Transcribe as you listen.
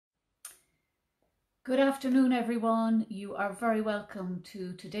Good afternoon, everyone. You are very welcome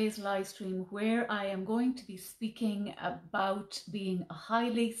to today's live stream where I am going to be speaking about being a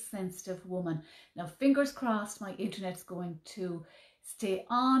highly sensitive woman. Now, fingers crossed, my internet's going to stay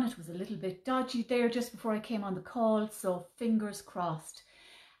on. It was a little bit dodgy there just before I came on the call, so fingers crossed.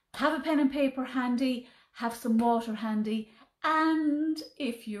 Have a pen and paper handy, have some water handy, and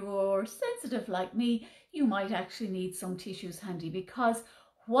if you're sensitive like me, you might actually need some tissues handy because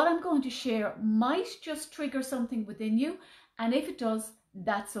what I'm going to share might just trigger something within you, and if it does,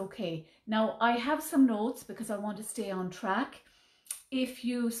 that's okay. Now, I have some notes because I want to stay on track. If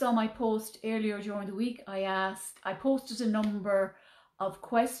you saw my post earlier during the week, I posted a number of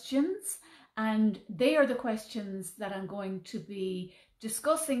questions, and they are the questions that I'm going to be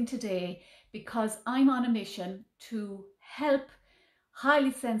discussing today because I'm on a mission to help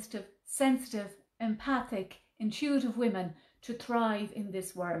highly sensitive, empathic, intuitive women to thrive in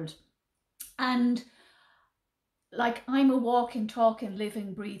this world. And like, I'm a walking, talking,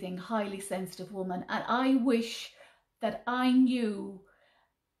 living, breathing, highly sensitive woman, and I wish that I knew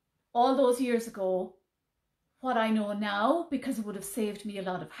all those years ago what I know now, because it would have saved me a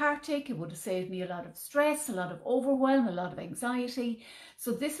lot of heartache, it would have saved me a lot of stress, a lot of overwhelm, a lot of anxiety.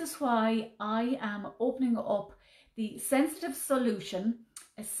 So this is why I am opening up the Sensitive Solution,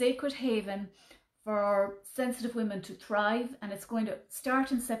 a sacred haven for sensitive women to thrive, and it's going to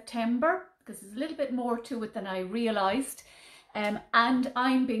start in September because there's a little bit more to it than I realized, and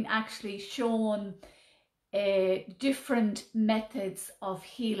I'm being actually shown different methods of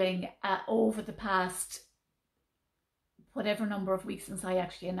healing over the past whatever number of weeks since I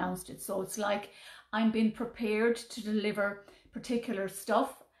actually announced it. So it's like I'm being prepared to deliver particular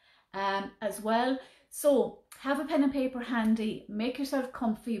stuff as well. So have a pen and paper handy, make yourself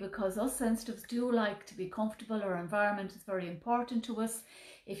comfy because us sensitives do like to be comfortable. Our environment is very important to us.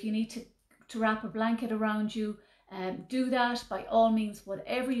 If you need to wrap a blanket around you, do that by all means,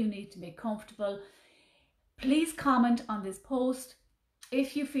 whatever you need to make comfortable. Please comment on this post.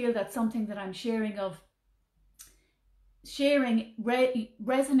 If you feel that something that I'm sharing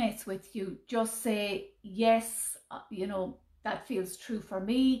resonates with you, just say yes, that feels true for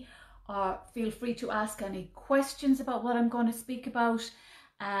me, or feel free to ask any questions about what I'm going to speak about.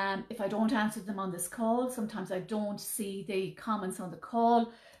 If I don't answer them on this call, sometimes I don't see the comments on the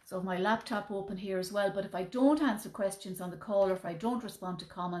call, so I have my laptop open here as well. But if I don't answer questions on the call, or if I don't respond to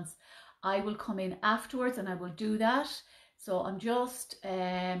comments, I will come in afterwards and I will do that. So I'm just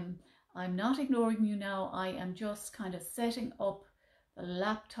I'm not ignoring you now. I am just kind of setting up the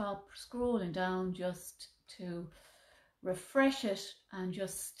laptop, scrolling down just to refresh it and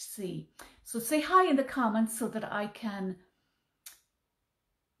just see. So say hi in the comments so that I can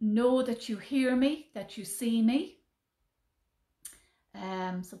know that you hear me, that you see me,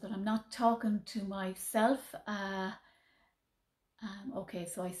 so that I'm not talking to myself. Okay,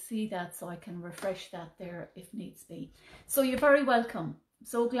 so I see that, so I can refresh that there if needs be. So you're very welcome.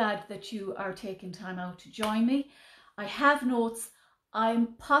 So glad that you are taking time out to join me. I have notes. I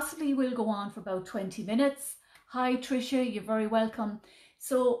possibly will go on for about 20 minutes. Hi Tricia, you're very welcome.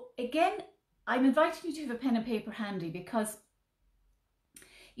 So again, I'm inviting you to have a pen and paper handy because,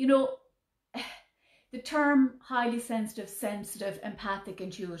 the term highly sensitive, empathic,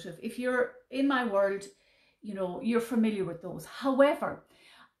 intuitive, if you're in my world, you're familiar with those. However,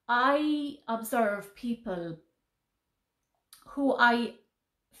 I observe people who I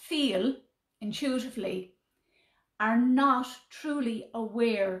feel intuitively are not truly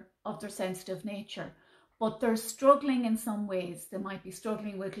aware of their sensitive nature, but they're struggling in some ways. They might be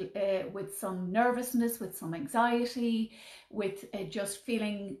struggling with some nervousness, with some anxiety, with just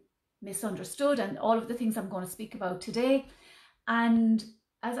feeling misunderstood, and all of the things I'm going to speak about today. And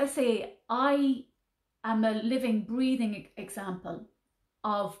as I say, I am a living, breathing example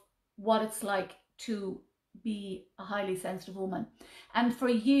of what it's like to be a highly sensitive woman. And for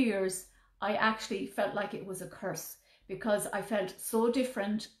years, I actually felt like it was a curse because I felt so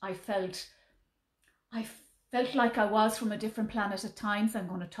different. I felt like I was from a different planet at times. I'm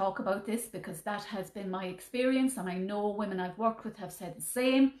going to talk about this because that has been my experience, and I know women I've worked with have said the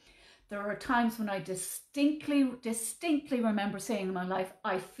same. There are times when I distinctly remember saying in my life,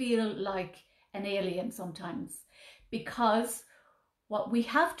 I feel like an alien sometimes, because what we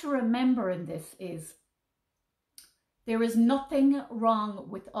have to remember in this is there is nothing wrong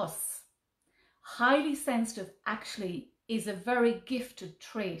with us. Highly sensitive actually is a very gifted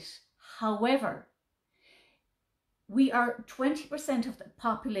trait. However, we are 20% of the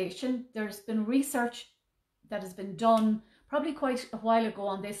population. There's been research that has been done probably quite a while ago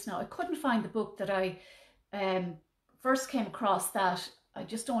on this now. I couldn't find the book that I first came across that. I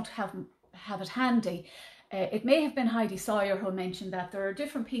just don't have have it handy. It may have been Heidi Sawyer who mentioned that there are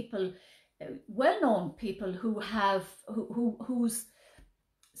different people, well-known people whose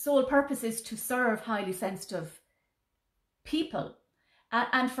sole purpose is to serve highly sensitive people.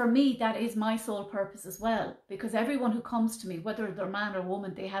 And for me, that is my sole purpose as well, because everyone who comes to me, whether they're man or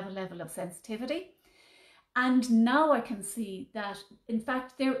woman, they have a level of sensitivity. And now I can see that, in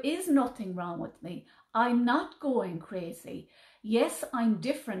fact, there is nothing wrong with me. I'm not going crazy. Yes, I'm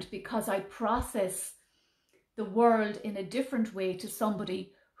different because I process the world in a different way to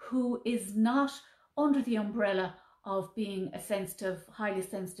somebody who is not under the umbrella of being a sensitive, highly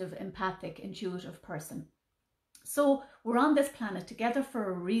sensitive, empathic, intuitive person. So we're on this planet together for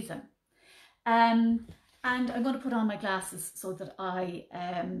a reason. And I'm going to put on my glasses so that I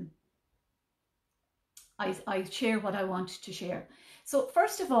share what I want to share. So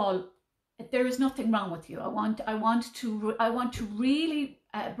first of all, there is nothing wrong with you. I want to really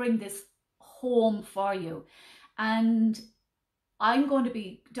bring this home for you, and I'm going to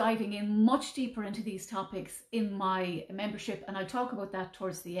be diving in much deeper into these topics in my membership, and I'll talk about that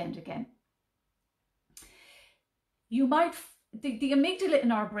towards the end again. You might, the amygdala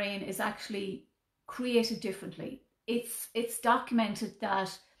in our brain is actually created differently. It's documented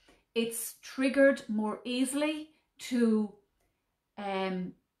that it's triggered more easily to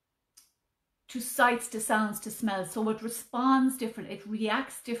sights, to sounds, to smells. So it responds different, it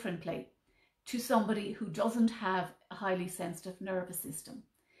reacts differently to somebody who doesn't have a highly sensitive nervous system.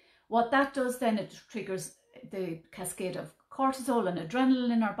 What that does then, it triggers the cascade of cortisol and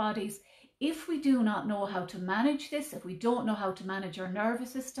adrenaline in our bodies. If we do not know how to manage this, if we don't know how to manage our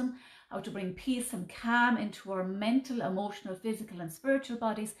nervous system, how to bring peace and calm into our mental, emotional, physical and spiritual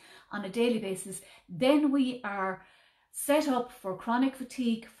bodies on a daily basis, then we are set up for chronic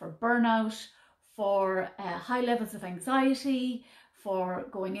fatigue, for burnout, for high levels of anxiety, for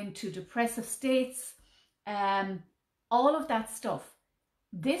going into depressive states, all of that stuff.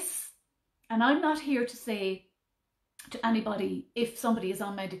 This, and I'm not here to say to anybody, if somebody is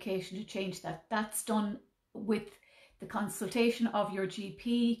on medication, to change that. That's done with the consultation of your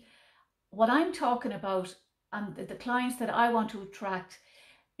GP. What I'm talking about, and the clients that I want to attract,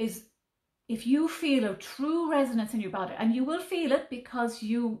 is if you feel a true resonance in your body, and you will feel it because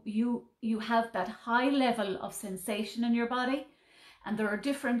you have that high level of sensation in your body. And there are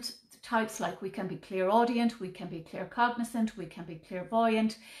different types, like we can be clairaudient, we can be claircognizant, we can be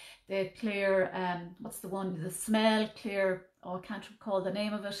clairvoyant. The clear, what's the one, the smell, clear, oh, I can't recall the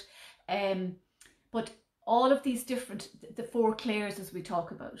name of it. But all of these different, the 4 clairs as we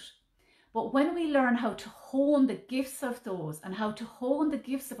talk about. But when we learn how to hone the gifts of those and how to hone the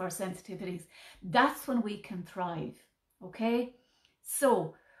gifts of our sensitivities, that's when we can thrive, okay?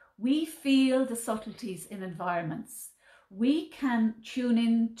 So we feel the subtleties in environments. We can tune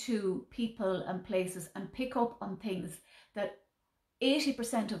in to people and places and pick up on things that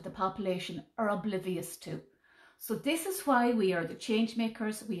 80% of the population are oblivious to. So this is why we are the change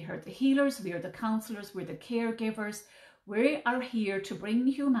makers, we are the healers, we are the counselors, we're the caregivers. We are here to bring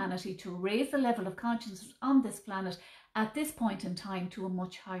humanity to raise the level of consciousness on this planet at this point in time to a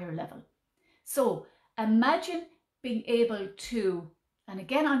much higher level. So imagine being able to, and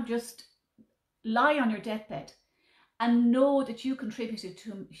again, I'm just lie on your deathbed and know that you contributed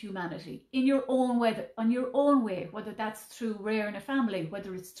to humanity in your own way, on your own way, whether that's through rearing a family,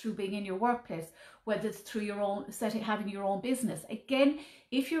 whether it's through being in your workplace, whether it's through your own having your own business. Again,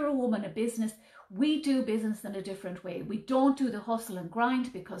 if you're a woman, a business, we do business in a different way. We don't do the hustle and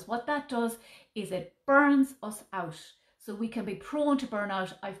grind, because what that does is it burns us out. So we can be prone to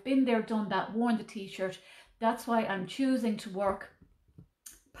burnout. I've been there, done that, worn the t-shirt. That's why I'm choosing to work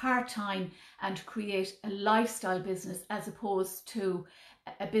part-time and create a lifestyle business as opposed to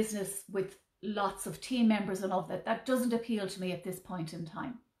a business with lots of team members and all that. That doesn't appeal to me at this point in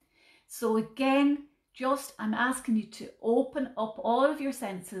time. So again, I'm asking you to open up all of your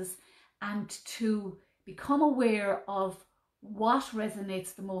senses and to become aware of what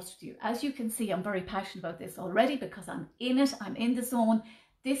resonates the most with you. As you can see, I'm very passionate about this already because I'm in it, I'm in the zone.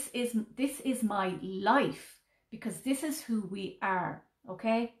 This is my life, because this is who we are,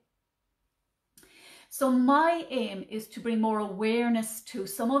 okay? So my aim is to bring more awareness to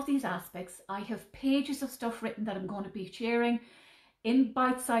some of these aspects. I have pages of stuff written that I'm going to be sharing in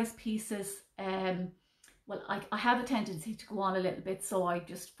bite-sized pieces. Well, I have a tendency to go on a little bit, so I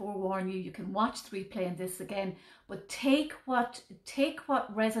just forewarn you, you can watch the replay and this again, but take what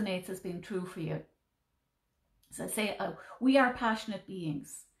resonates as being true for you. As I say, we are passionate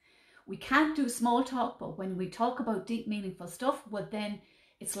beings. We can't do small talk, but when we talk about deep, meaningful stuff, well, then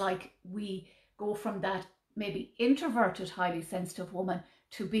it's like we go from that maybe introverted, highly sensitive woman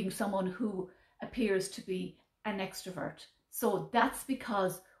to being someone who appears to be an extrovert. So that's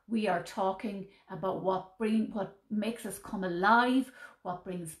because we are talking about what makes us come alive, what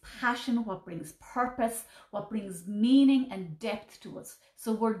brings passion, what brings purpose, what brings meaning and depth to us.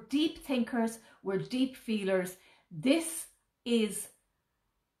 So we're deep thinkers, we're deep feelers. This is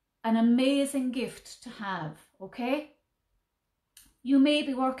an amazing gift to have, okay? You may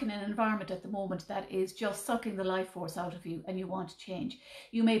be working in an environment at the moment that is just sucking the life force out of you and you want to change.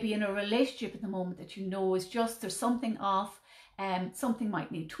 You may be in a relationship at the moment that you know is just, there's something off, something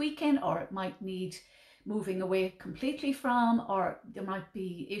might need tweaking, or it might need moving away completely from, or there might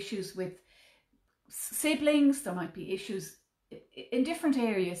be issues with siblings, there might be issues in different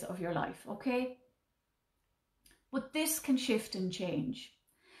areas of your life, okay? But this can shift and change.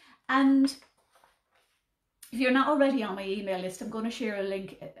 And if you're not already on my email list, I'm going to share a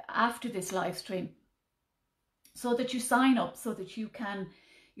link after this live stream so that you sign up, so that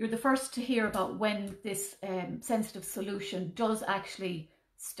you're the first to hear about when this sensitive solution does actually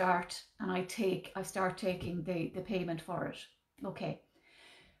start, and I start taking the payment for it. Okay,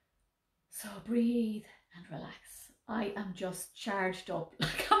 so breathe and relax. I am just charged up,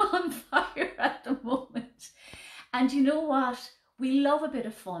 like I'm on fire at the moment. And you know what? We love a bit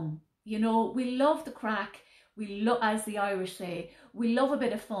of fun. You know, we love the crack. We love, as the Irish say, we love a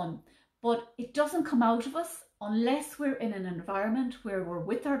bit of fun, but it doesn't come out of us unless we're in an environment where we're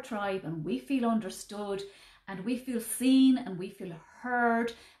with our tribe and we feel understood and we feel seen and we feel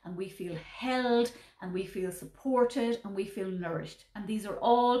heard and we feel held and we feel supported and we feel nourished. And these are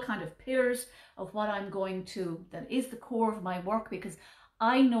all kind of pillars of what I'm going to, that is the core of my work, because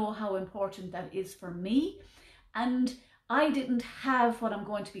I know how important that is for me. And I didn't have what I'm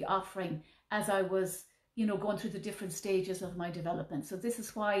going to be offering as I was, you know, going through the different stages of my development. So this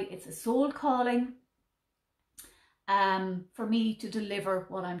is why it's a soul calling for me to deliver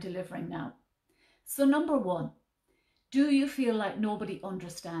what I'm delivering now. So number one, do you feel like nobody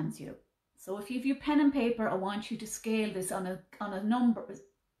understands you? So if you have your pen and paper, I want you to scale this on a number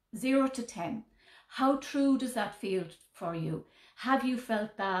 0 to 10. How true does that feel for you? Have you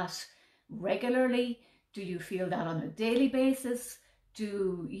felt that regularly? Do you feel that on a daily basis?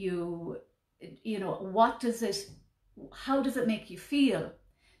 Do you know, how does it make you feel?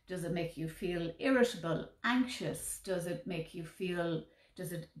 Does it make you feel irritable, anxious? Does it make you feel,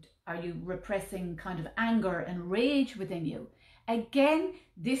 are you repressing kind of anger and rage within you? Again,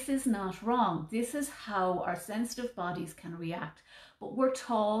 this is not wrong. This is how our sensitive bodies can react. But we're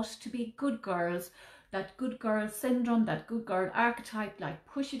taught to be good girls, that good girl syndrome, that good girl archetype, like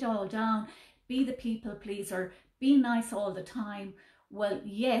push it all down, be the people pleaser, be nice all the time. Well,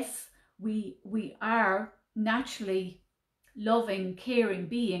 yes, we are naturally loving, caring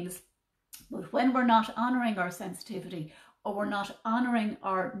beings, but when we're not honoring our sensitivity, or we're not honoring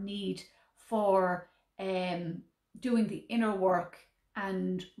our need for doing the inner work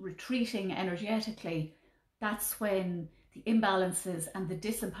and retreating energetically, that's when the imbalances and the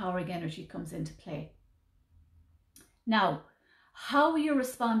disempowering energy comes into play. Now, how you're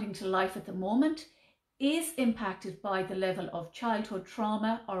responding to life at the moment is impacted by the level of childhood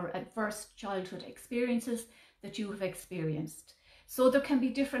trauma or adverse childhood experiences that you have experienced. So there can be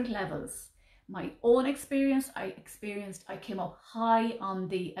different levels. My own experience, I came up high on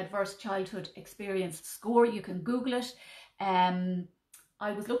the adverse childhood experience score. You can Google it.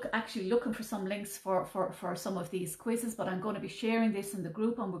 I was actually looking for some links for some of these quizzes, but I'm going to be sharing this in the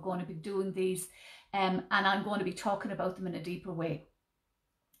group, and we're going to be doing these, and I'm going to be talking about them in a deeper way.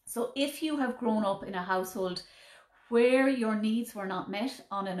 So if you have grown up in a household where your needs were not met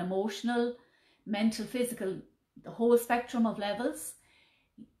on an emotional, mental, physical, the whole spectrum of levels,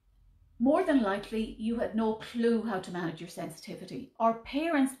 more than likely you had no clue how to manage your sensitivity. Or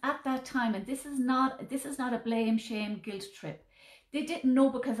parents at that time, and this is not a blame, shame, guilt trip. They didn't know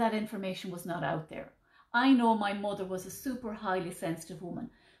because that information was not out there. I know my mother was a super highly sensitive woman,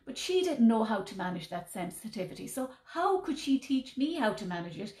 but she didn't know how to manage that sensitivity. So how could she teach me how to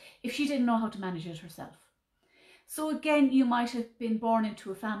manage it if she didn't know how to manage it herself? So again, you might have been born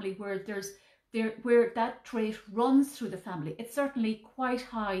into a family where where that trait runs through the family. It's certainly quite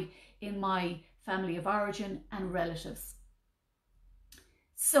high in my family of origin and relatives.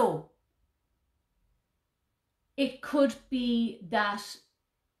 So it could be that,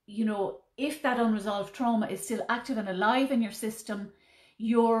 you know, if that unresolved trauma is still active and alive in your system,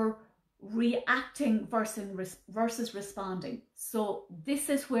 you're reacting versus responding. So this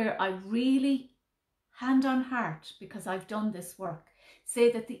is where I really, hand on heart, because I've done this work,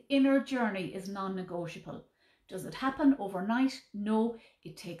 say that the inner journey is non-negotiable. Does it happen overnight? No,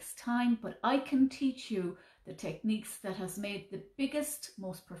 it takes time, but I can teach you the techniques that has made the biggest,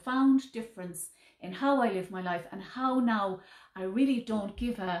 most profound difference in how I live my life, and how now I really don't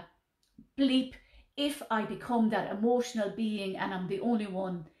give a bleep if I become that emotional being and I'm the only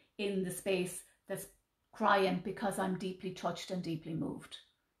one in the space that's crying because I'm deeply touched and deeply moved.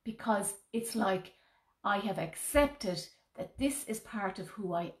 Because it's like I have accepted that this is part of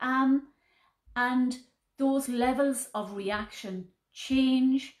who I am, and those levels of reaction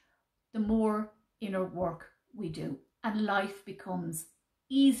change the more inner work we do, and life becomes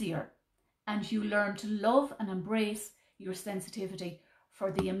easier, and you learn to love and embrace your sensitivity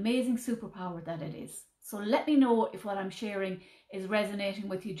for the amazing superpower that it is. So let me know if what I'm sharing is resonating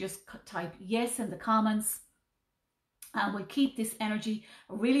with you. Just type yes in the comments, and we'll keep this energy.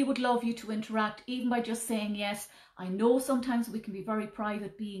 I really would love you to interact, even by just saying yes. I know sometimes we can be very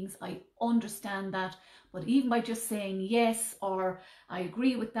private beings, I understand that, but even by just saying yes, or I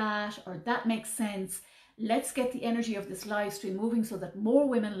agree with that, or that makes sense, let's get the energy of this live stream moving so that more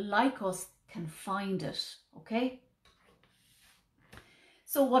women like us can find it, okay?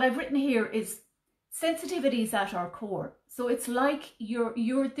 So what I've written here is sensitivity is at our core. So it's like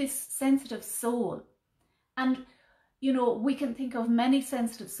you're this sensitive soul. And you know, we can think of many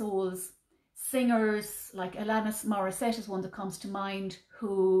sensitive souls, singers like Alanis Morissette is one that comes to mind,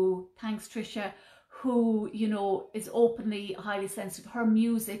 who, thanks Trisha, who, you know, is openly highly sensitive. Her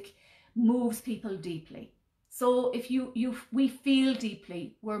music moves people deeply. So if we feel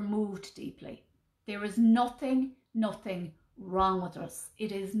deeply, we're moved deeply. There is nothing wrong with us.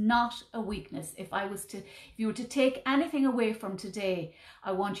 It is not a weakness. If you were to take anything away from today,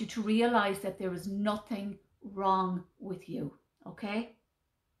 I want you to realize that there is nothing wrong with you, okay?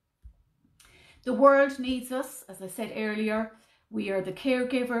 The world needs us, as I said earlier. We are the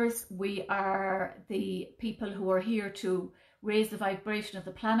caregivers. We are the people who are here to raise the vibration of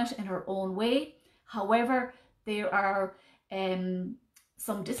the planet in our own way. However, there are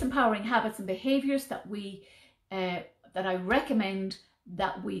some disempowering habits and behaviors that that I recommend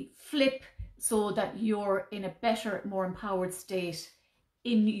that we flip, so that you're in a better, more empowered state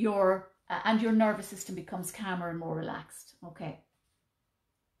in your and your nervous system becomes calmer and more relaxed. Okay.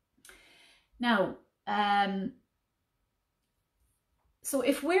 Now, so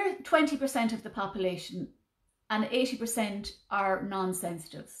if we're 20% of the population and 80% are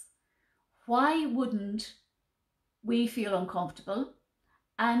non-sensitives, why wouldn't we feel uncomfortable?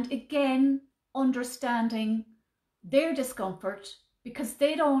 And again, understanding their discomfort, because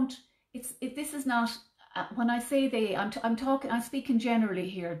they don't, this is not, when I say they, I'm speaking generally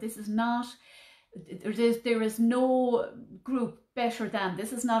here. This is not, there is no group better than.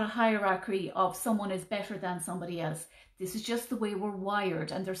 This is not a hierarchy of someone is better than somebody else. This is just the way we're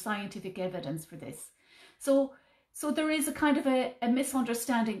wired, and there's scientific evidence for this. So there is a kind of a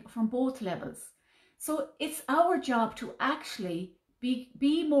misunderstanding from both levels. So it's our job to actually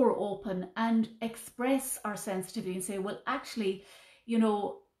be more open and express our sensitivity and say, well, actually, you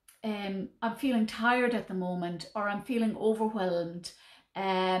know, I'm feeling tired at the moment, or I'm feeling overwhelmed,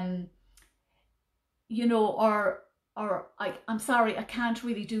 you know, or I'm sorry, I can't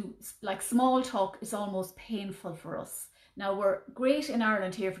really do, like, small talk is almost painful for us. Now, we're great in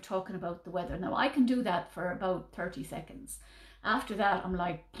Ireland here for talking about the weather. Now, I can do that for about 30 seconds. After that, I'm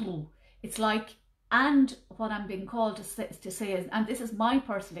like, it's like, and what I'm being called to say is, and this is my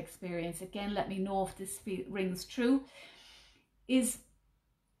personal experience, again, let me know if this rings true, is,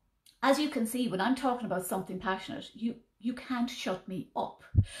 as you can see, when I'm talking about something passionate, you can't shut me up.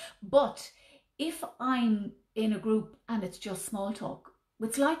 But if I'm in a group and it's just small talk,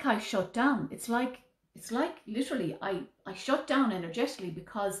 it's like I shut down. It's like literally I shut down energetically,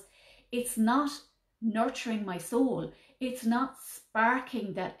 because it's not nurturing my soul. It's not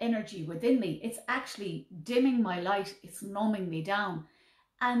sparking that energy within me. It's actually dimming my light. It's numbing me down.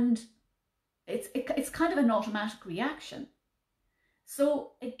 And it's kind of an automatic reaction.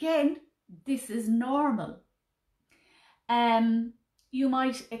 So again, this is normal. You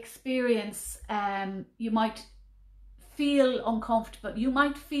might experience, you might feel uncomfortable. You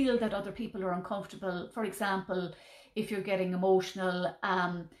might feel that other people are uncomfortable. For example, if you're getting emotional,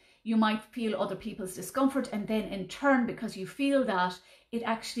 you might feel other people's discomfort, and then in turn, because you feel that, it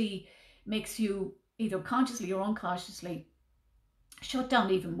actually makes you either consciously or unconsciously shut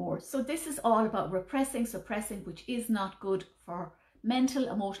down even more. So this is all about repressing, suppressing, which is not good for mental,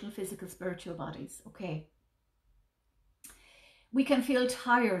 emotional, physical, spiritual bodies, okay? We can feel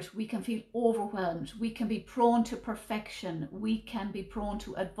tired, we can feel overwhelmed, we can be prone to perfection, we can be prone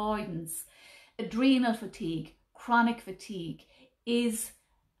to avoidance. Adrenal fatigue, chronic fatigue is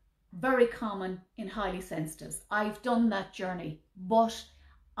very common in highly sensitives. I've done that journey, but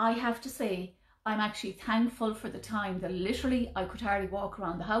I have to say, I'm actually thankful for the time that literally I could hardly walk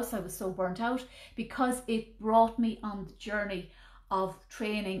around the house. I was so burnt out, because it brought me on the journey of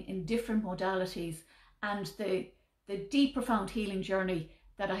training in different modalities, and the deep, profound healing journey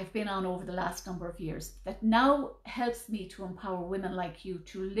that I've been on over the last number of years, that now helps me to empower women like you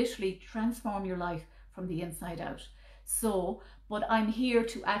to literally transform your life from the inside out. So, but I'm here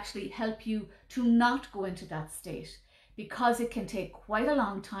to actually help you to not go into that state, because it can take quite a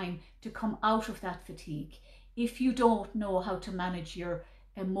long time to come out of that fatigue if you don't know how to manage your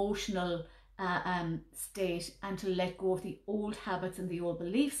emotional state, and to let go of the old habits and the old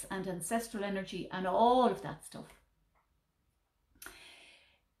beliefs and ancestral energy and all of that stuff.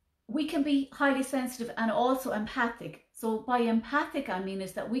 We can be highly sensitive and also empathic. So by empathic, I mean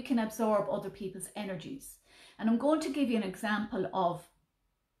is that we can absorb other people's energies. And I'm going to give you an example of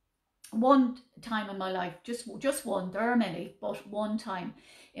one time in my life, just one, there are many, but one time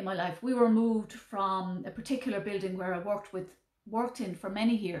in my life, we were moved from a particular building where I worked in for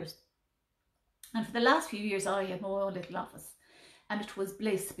many years. And for the last few years, I had my own little office, and it was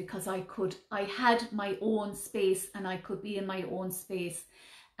bliss, because I had my own space, and I could be in my own space,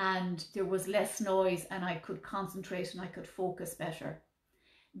 and there was less noise, and I could concentrate and I could focus better.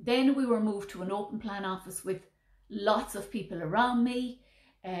 Then we were moved to an open plan office with lots of people around me,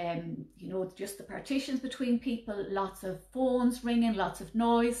 you know, just the partitions between people, lots of phones ringing, lots of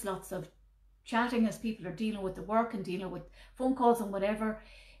noise, lots of chatting as people are dealing with the work and dealing with phone calls and whatever.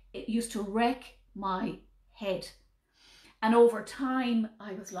 It used to wreck my head. And over time,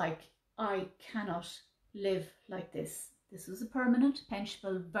 I was like, I cannot live like this. This was a permanent,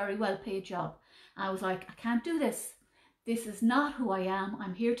 pensionable, very well paid job. I was like, I can't do this. This is not who I am.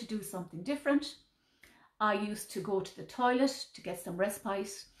 I'm here to do something different. I used to go to the toilet to get some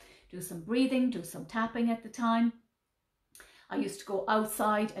respite, do some breathing, do some tapping at the time. I used to go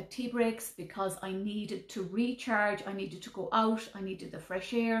outside at tea breaks because I needed to recharge. I needed to go out. I needed the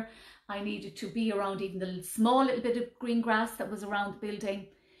fresh air. I needed to be around even the small little bit of green grass that was around the building.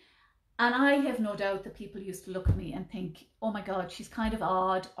 And I have no doubt that people used to look at me and think, oh my God, she's kind of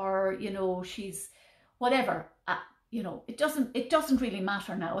odd, or, you know, she's whatever. You know, it doesn't really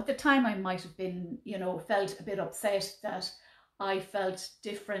matter now. At the time, I might have been, you know, felt a bit upset that I felt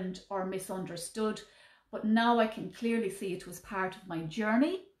different or misunderstood. But now I can clearly see it was part of my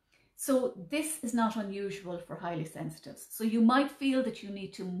journey. So this is not unusual for highly sensitives. So you might feel that you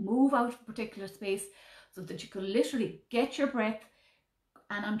need to move out of a particular space so that you can literally get your breath.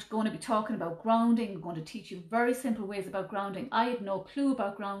 And I'm going to be talking about grounding. I'm going to teach you very simple ways about grounding. I had no clue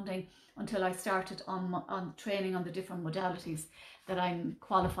about grounding until I started on training on the different modalities that I'm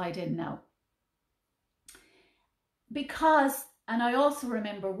qualified in now. And I also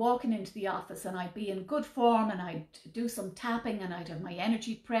remember walking into the office, and I'd be in good form, and I'd do some tapping, and I'd have my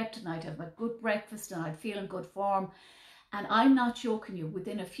energy prepped, and I'd have a good breakfast, and I'd feel in good form. And I'm not joking you,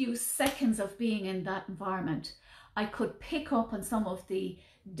 within a few seconds of being in that environment, I could pick up on some of the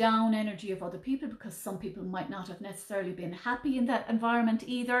down energy of other people, because some people might not have necessarily been happy in that environment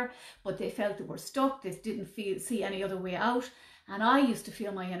either, but they felt they were stuck. They didn't see any other way out. And I used to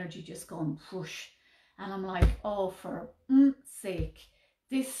feel my energy just going whoosh. And I'm like, oh, for sake,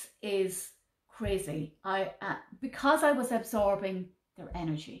 this is crazy. Because I was absorbing their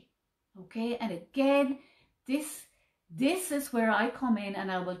energy. Okay. And again, this is where I come in,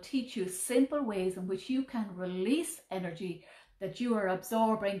 and I will teach you simple ways in which you can release energy that you are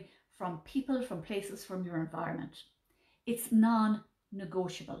absorbing from people, from places, from your environment. It's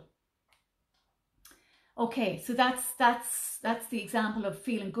non-negotiable. Okay, so that's the example of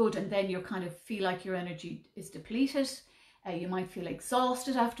feeling good, and then you kind of feel like your energy is depleted. You might feel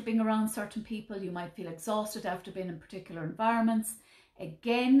exhausted after being around certain people. You might feel exhausted after being in particular environments.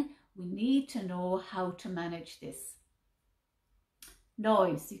 Again, we need to know how to manage this.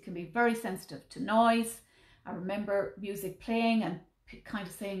 Noise. You can be very sensitive to noise. I remember music playing and kind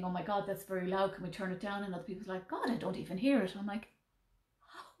of saying, oh my God, that's very loud. Can we turn it down? And other people's like, God, I don't even hear it. I'm like,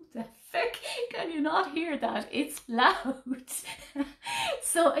 how the heck can you not hear that? It's loud.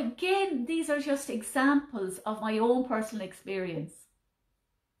 So again, these are just examples of my own personal experience.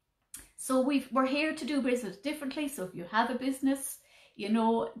 So we're here to do business differently. So if you have a business, you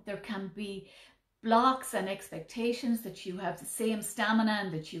know, there can be blocks and expectations that you have the same stamina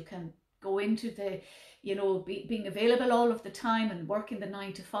and that you can go into the, you know, being available all of the time and working the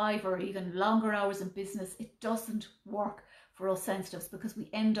 9 to 5 or even longer hours in business. It doesn't work for us sensitives, because we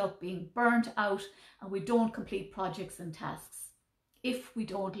end up being burnt out and we don't complete projects and tasks if we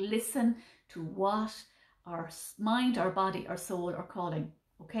don't listen to what our mind, our body, our soul are calling.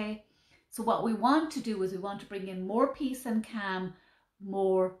 Okay, so what we want to do is we want to bring in more peace and calm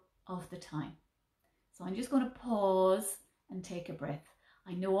more of the time. So I'm just going to pause and take a breath.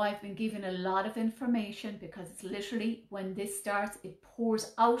 I know I've been given a lot of information because it's literally when this starts, it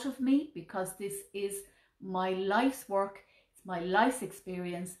pours out of me because this is my life's work. It's my life's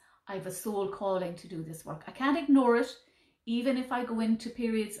experience. I have a soul calling to do this work. I can't ignore it. Even if I go into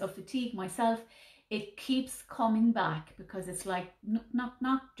periods of fatigue myself, it keeps coming back because it's like, knock, knock,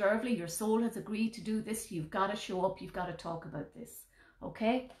 knock, Dervilla, your soul has agreed to do this. You've got to show up. You've got to talk about this.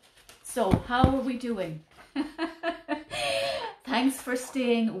 Okay? So how are we doing? Thanks for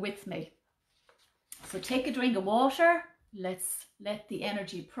staying with me. So take a drink of water. Let's let the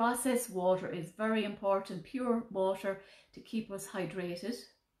energy process. Water is very important, pure water to keep us hydrated.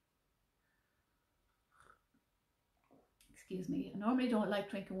 Excuse me. I normally don't like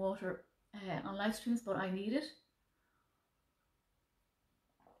drinking water on live streams, but I need it.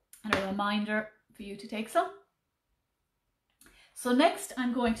 And a reminder for you to take some. So next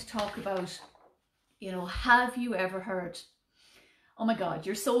I'm going to talk about, have you ever heard, oh my God,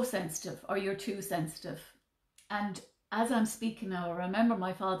 you're so sensitive or you're too sensitive. And as I'm speaking now, I remember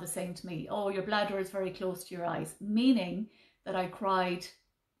my father saying to me, oh, your bladder is very close to your eyes, meaning that I cried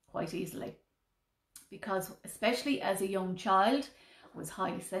quite easily. Because especially as a young child, I was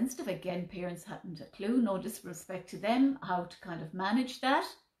highly sensitive. Again, parents hadn't a clue, no disrespect to them, how to kind of manage that.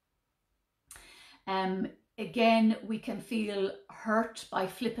 Again, we can feel hurt by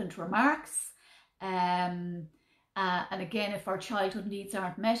flippant remarks. And again, if our childhood needs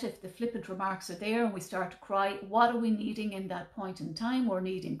aren't met, if the flippant remarks are there and we start to cry, what are we needing in that point in time? We're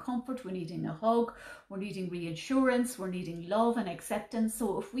needing comfort, we're needing a hug, we're needing reassurance, we're needing love and acceptance.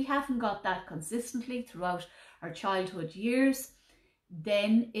 So if we haven't got that consistently throughout our childhood years,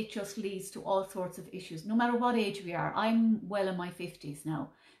 then it just leads to all sorts of issues, no matter what age we are. I'm well in my 50s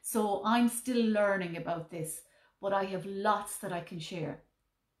now, so I'm still learning about this, but I have lots that I can share.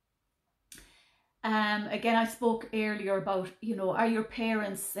 Again, I spoke earlier about, are your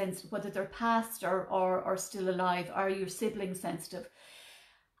parents sensitive, whether they're past or still alive? Are your siblings sensitive?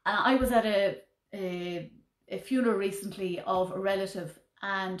 I was at a funeral recently of a relative,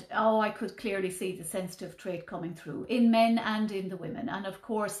 and I could clearly see the sensitive trait coming through in men and in the women. And of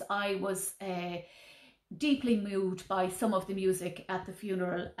course, I was deeply moved by some of the music at the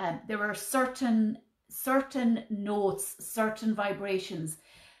funeral. There were certain notes, certain vibrations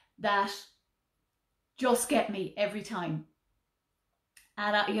that just get me every time.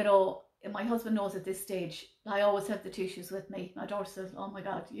 And my husband knows at this stage, I always have the tissues with me. My daughter says, oh my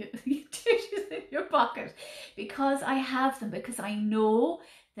God, you tissues in your pocket, because I have them, because I know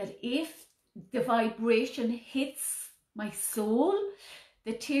that if the vibration hits my soul,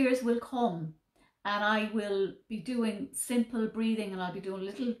 the tears will come. And I will be doing simple breathing, and I'll be doing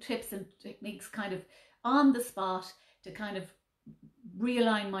little tips and techniques kind of on the spot to kind of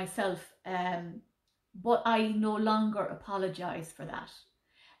realign myself. But I no longer apologize for that.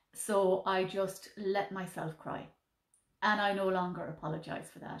 So I just let myself cry. And I no longer apologize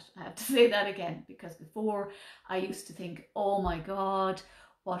for that. I have to say that again, because before I used to think, oh my God,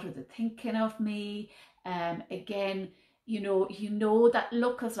 what are they thinking of me? Again, that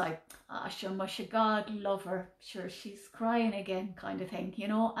look is like, sure, musha God, love her. Sure, she's crying again kind of thing,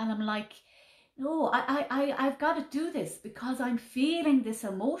 And I'm like, no, I've got to do this because I'm feeling this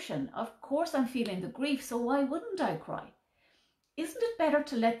emotion. Of course I'm feeling the grief, so why wouldn't I cry? Isn't it better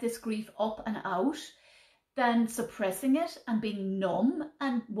to let this grief up and out than suppressing it and being numb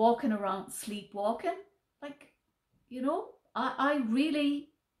and walking around sleepwalking? Like, I really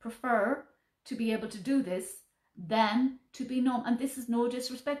prefer to be able to do this than to be numb. And this is no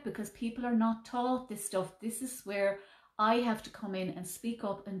disrespect, because people are not taught this stuff. This is where I have to come in and speak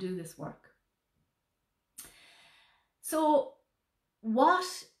up and do this work. So what,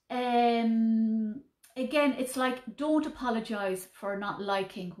 again, it's like, don't apologize for not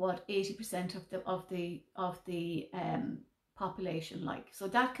liking what 80% of the population like. So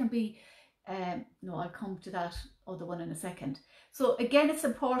that can be, no, I'll come to that other one in a second. So again, it's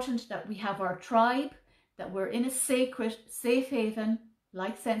important that we have our tribe, that we're in a sacred, safe haven.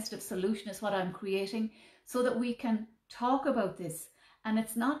 Light sensitive solution is what I'm creating, so that we can talk about this. And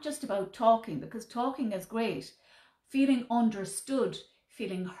it's not just about talking, because talking is great. Feeling understood,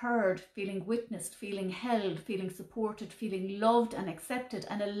 feeling heard, feeling witnessed, feeling held, feeling supported, feeling loved and accepted,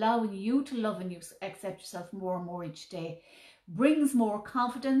 and allowing you to love and you accept yourself more and more each day brings more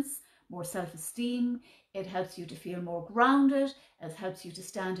confidence, more self-esteem. It helps you to feel more grounded. It helps you to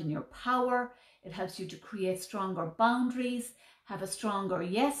stand in your power. It helps you to create stronger boundaries, have a stronger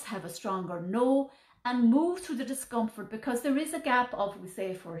yes, have a stronger no, and move through the discomfort, because there is a gap of, we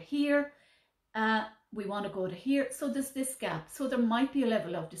say, if we're here, we want to go to here. So there's this gap. So there might be a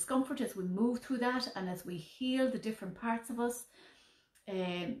level of discomfort as we move through that and as we heal the different parts of us,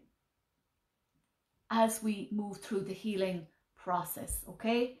 as we move through the healing process,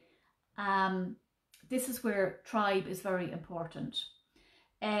 okay? This is where tribe is very important.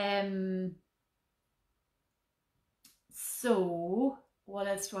 So what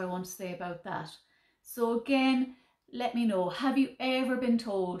else do I want to say about that? So again, let me know, have you ever been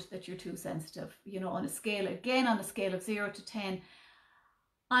told that you're too sensitive? You know, on a scale, again, on a scale of 0 to 10,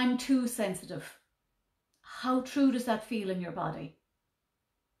 I'm too sensitive. How true does that feel in your body?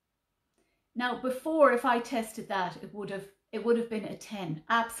 Now, before, if I tested that, it would have been a 10,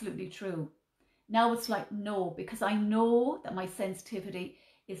 absolutely true. Now it's like, no, because I know that my sensitivity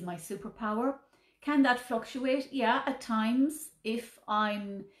is my superpower. Can that fluctuate? Yeah, at times, if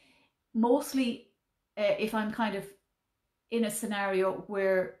I'm if I'm kind of in a scenario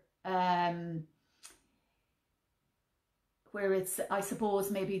where it's, I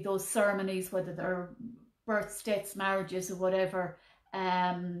suppose, maybe those ceremonies, whether they're births, deaths, marriages or whatever,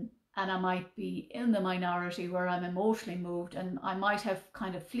 and I might be in the minority where I'm emotionally moved, and I might have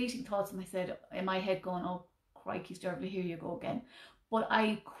kind of fleeting thoughts in my head going, oh, crikey, Dervilla, here you go again. But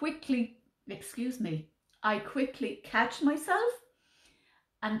I quickly catch myself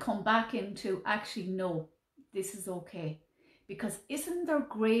and come back into, actually, no, this is okay. Because isn't there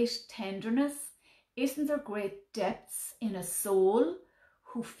great tenderness? Isn't there great depths in a soul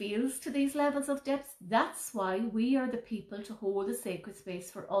who feels to these levels of depth? That's why we are the people to hold a sacred space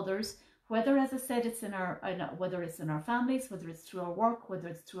for others, whether, as I said, it's whether it's in our families, whether it's through our work, whether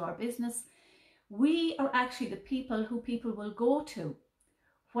it's through our business. We are actually the people who people will go to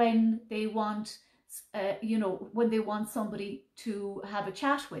when they want, when they want somebody to have a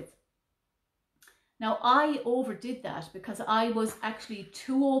chat with. Now, I overdid that because I was actually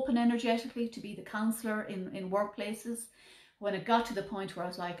too open energetically to be the counselor in workplaces. When it got to the point where I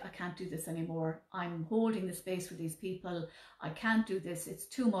was like, I can't do this anymore. I'm holding the space for these people. I can't do this. It's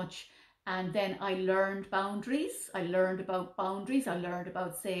too much. And then I learned boundaries. I learned about boundaries. I learned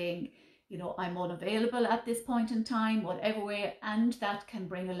about saying, you know, I'm unavailable at this point in time, whatever way. And that can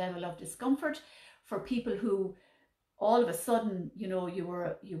bring a level of discomfort for people who all of a sudden, you know, you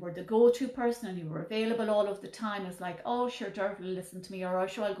were the go-to person and you were available all of the time. It's like, oh, sure, Dervilla will listen to me, or oh,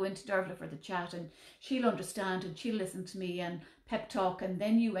 sure, I'll go into Dervilla for the chat and she'll understand and she'll listen to me and pep talk. And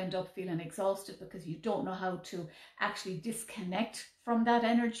then you end up feeling exhausted because you don't know how to actually disconnect from that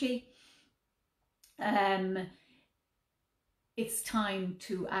energy. It's time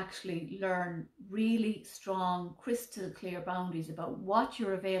to actually learn really strong, crystal clear boundaries about what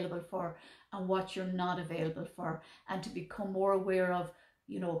you're available for and what you're not available for, and to become more aware of,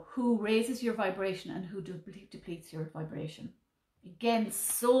 you know, who raises your vibration and who depletes your vibration. Again,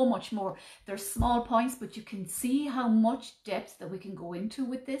 so much more. There's small points, but you can see how much depth that we can go into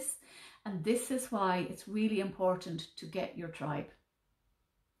with this. And this is why it's really important to get your tribe.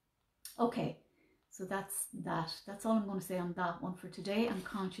 Okay, so that's that. That's all I'm going to say on that one for today. I'm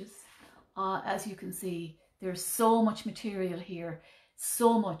conscious. As you can see, there's so much material here,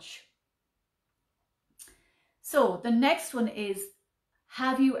 so much. So the next one is,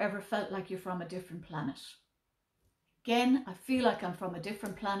 have you ever felt like you're from a different planet? Again, I feel like I'm from a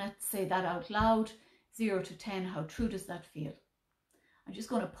different planet. Say that out loud. 0 to 10, how true does that feel? I'm just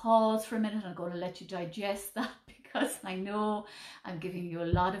going to pause for a minute. I'm going to let you digest that because I know I'm giving you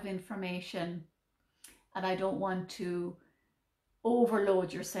a lot of information and I don't want to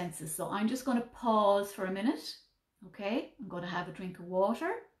overload your senses. So I'm just going to pause for a minute. Okay, I'm going to have a drink of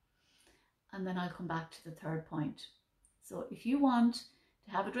water and then I'll come back to the third point. So if you want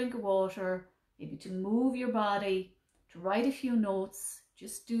to have a drink of water, maybe to move your body, to write a few notes,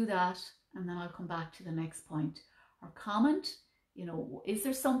 just do that, and then I'll come back to the next point. Or comment, you know, is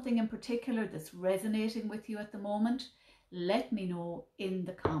there something in particular that's resonating with you at the moment? Let me know in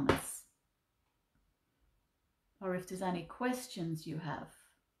the comments. Or if there's any questions you have.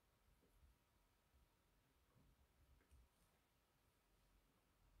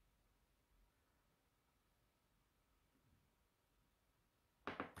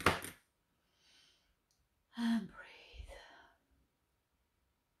 And breathe.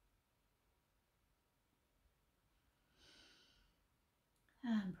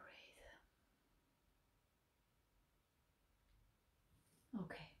 And breathe.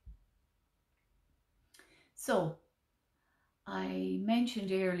 Okay. So, I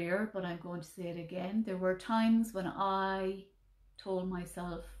mentioned earlier, but I'm going to say it again. There were times when I told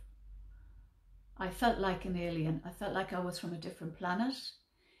myself I felt like an alien. I felt like I was from a different planet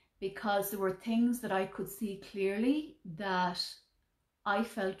because there were things that I could see clearly that I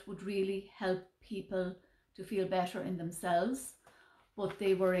felt would really help people to feel better in themselves, but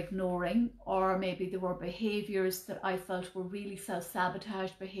they were ignoring, or maybe there were behaviours that I felt were really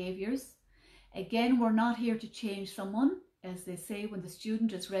self-sabotage behaviours. Again, we're not here to change someone. As they say, when the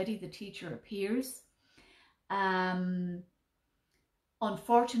student is ready, the teacher appears.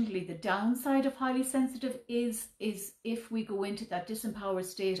 Unfortunately, the downside of highly sensitive is if we go into that disempowered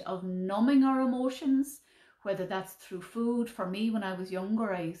state of numbing our emotions, whether that's through food. For me, when I was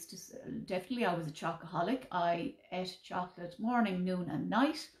younger, I was a chocoholic. I ate chocolate morning, noon and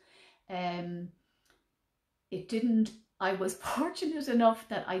night. I was fortunate enough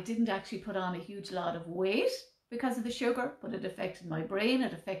that I didn't actually put on a huge lot of weight because of the sugar, but it affected my brain,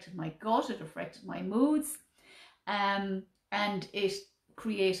 it affected my gut, it affected my moods, and it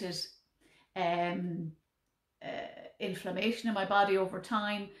created inflammation in my body over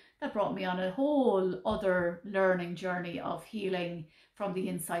time that brought me on a whole other learning journey of healing from the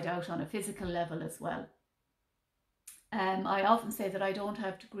inside out on a physical level as well. I often say that I don't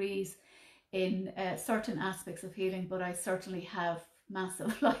have degrees in certain aspects of healing, but I certainly have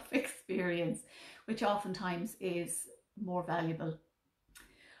massive life experience, which oftentimes is more valuable.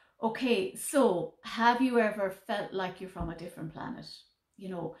 Okay, so have you ever felt like you're from a different planet? You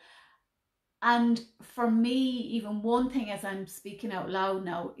know, and for me, even one thing as I'm speaking out loud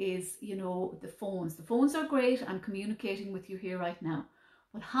now is, you know, the phones. The phones are great. I'm communicating with you here right now.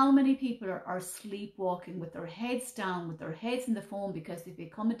 But how many people are sleepwalking with their heads down, with their heads in the phone because they've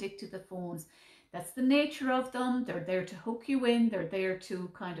become addicted to the phones? That's the nature of them. They're there to hook you in. They're there to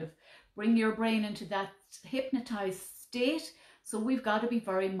kind of bring your brain into that hypnotized state. So we've got to be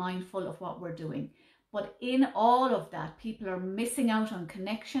very mindful of what we're doing. But in all of that, people are missing out on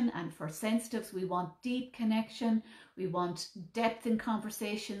connection. And for sensitives, we want deep connection. We want depth in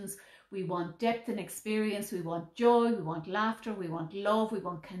conversations. We want depth in experience. We want joy. We want laughter. We want love. We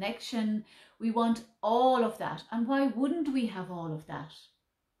want connection. We want all of that. And why wouldn't we have all of that?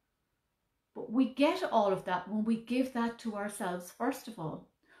 But we get all of that when we give that to ourselves, first of all.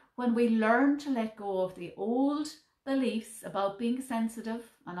 When we learn to let go of the old beliefs about being sensitive,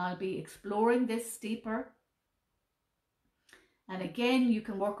 and I'll be exploring this deeper. And again, you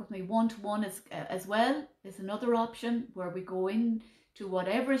can work with me one-to-one as well. Is another option where we go into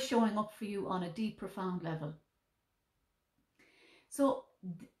whatever is showing up for you on a deep, profound level. So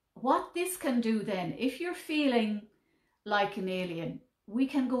what this can do then, if you're feeling like an alien, we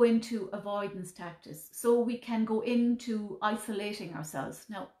can go into avoidance tactics. So we can go into isolating ourselves.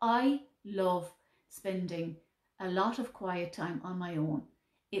 Now, I love spending a lot of quiet time on my own.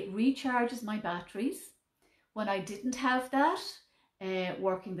 It recharges my batteries. When I didn't have that,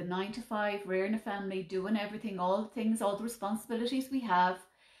 working the 9 to 5, rearing a family, doing everything, all the things, all the responsibilities we have,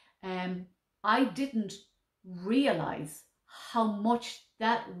 I didn't realize how much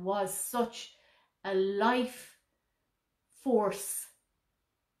that was such a life force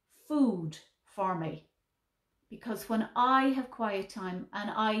food for me. Because when I have quiet time,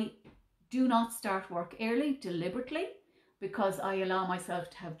 and I do not start work early deliberately, because I allow myself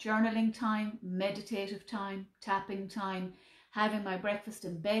to have journaling time, meditative time, tapping time, having my breakfast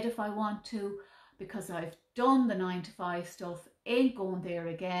in bed if I want to, because I've done the 9 to 5 stuff, ain't going there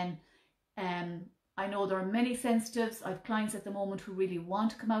again. I know there are many sensitives. I have clients at the moment who really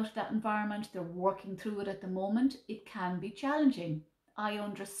want to come out of that environment. They're working through it at the moment. It can be challenging. I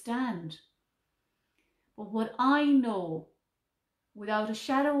understand. But what I know, without a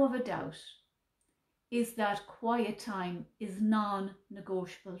shadow of a doubt, is that quiet time is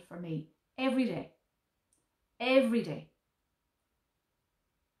non-negotiable for me. Every day. Every day.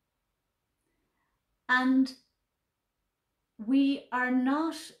 And we are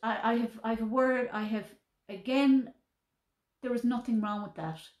not, again, there is nothing wrong with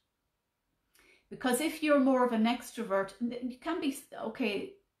that. Because if you're more of an extrovert, you can be,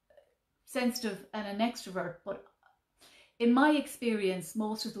 okay, sensitive and an extrovert, but in my experience,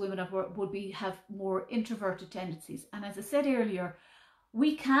 most of the women I've worked would have more introverted tendencies. And as I said earlier,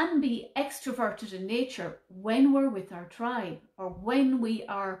 we can be extroverted in nature when we're with our tribe, or when we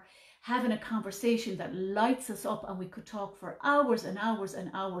are having a conversation that lights us up and we could talk for hours and hours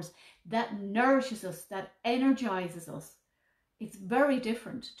and hours. That nourishes us, that energizes us. It's very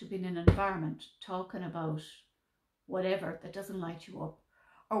different to be in an environment talking about whatever that doesn't light you up,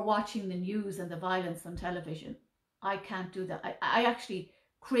 or watching the news and the violence on television. I can't do that. I actually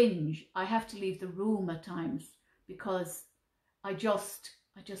cringe. I have to leave the room at times because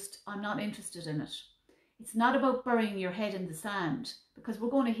I'm not interested in it. It's not about burying your head in the sand, because we're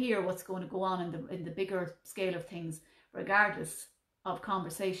going to hear what's going to go on in the bigger scale of things, regardless of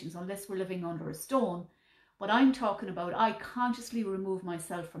conversations, unless we're living under a stone. But I'm talking about, I consciously remove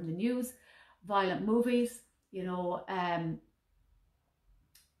myself from the news, violent movies, you know.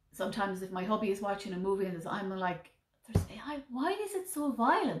 Sometimes if my hubby is watching a movie and I'm like, why is it so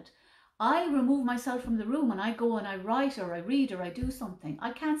violent? I remove myself from the room and I go and I write or I read or I do something.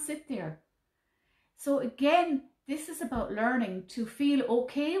 I can't sit there. So again, this is about learning to feel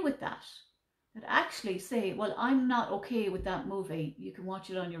okay with that. That actually say, well, I'm not okay with that movie. You can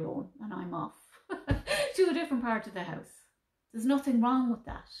watch it on your own and I'm off to a different part of the house. There's nothing wrong with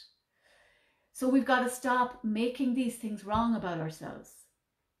that. So we've got to stop making these things wrong about ourselves.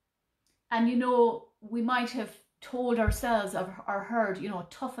 And, you know, we might have told ourselves or heard, you know,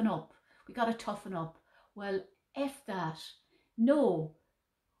 toughen up. We got to toughen up. Well, F that. No,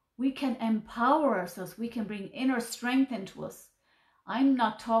 we can empower ourselves. We can bring inner strength into us. I'm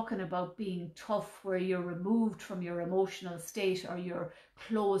not talking about being tough where you're removed from your emotional state or you're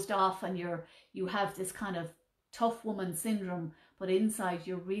closed off and you have this kind of tough woman syndrome, but inside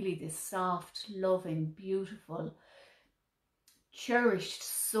you're really this soft, loving, beautiful, cherished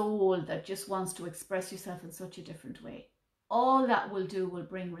soul that just wants to express yourself in such a different way. All that will do will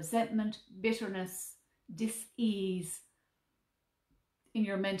bring resentment, bitterness, dis-ease in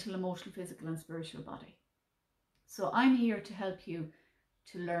your mental, emotional, physical and spiritual body. So I'm here to help you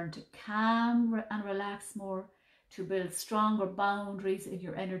to learn to calm and relax more, to build stronger boundaries in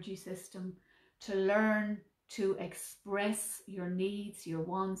your energy system, to learn to express your needs, your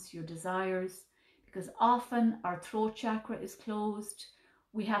wants, your desires, because often our throat chakra is closed.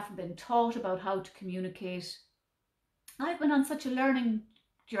 We haven't been taught about how to communicate. I've been on such a learning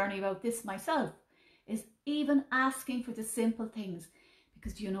journey about this myself, is even asking for the simple things.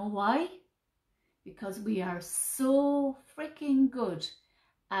 Because do you know why? Because we are so freaking good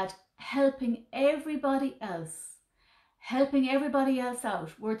at helping everybody else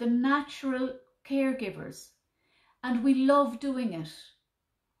out. We're the natural caregivers and we love doing it.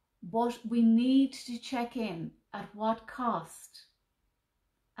 But we need to check in at what cost.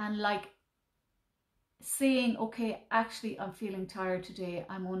 And like saying, okay, actually I'm feeling tired today.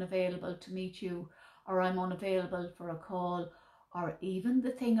 I'm unavailable to meet you, or I'm unavailable for a call, or even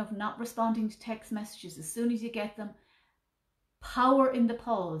the thing of not responding to text messages as soon as you get them. Power in the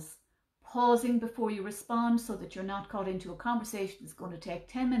pause. Pausing before you respond so that you're not caught into a conversation that's going to take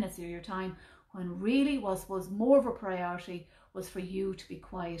 10 minutes of your time when really was more of a priority was for you to be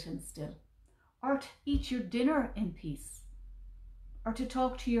quiet and still. Or to eat your dinner in peace. Or to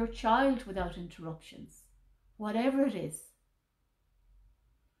talk to your child without interruptions. Whatever it is.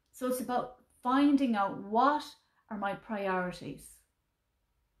 So it's about finding out what are my priorities.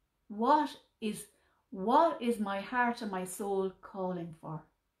 What is my heart and my soul calling for?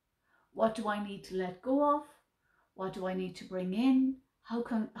 What do I need to let go of? What do I need to bring in? How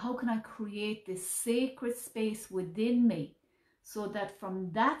can I create this sacred space within me so that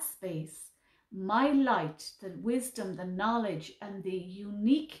from that space, my light, the wisdom, the knowledge, and the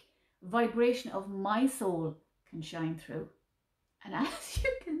unique vibration of my soul can shine through? And as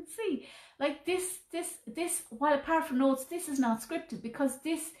you can see, like this, while apart from notes, this is not scripted because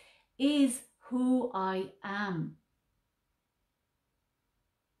this is who I am.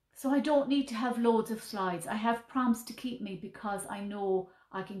 So I don't need to have loads of slides. I have prompts to keep me because I know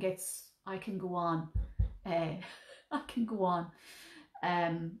I can go on. I can go on.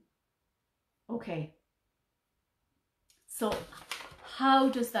 Okay. So how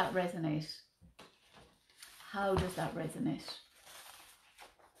does that resonate? How does that resonate?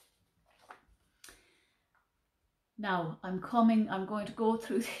 Now I'm going to go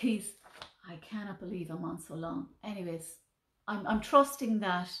through these. I cannot believe I'm on so long. Anyways, I'm trusting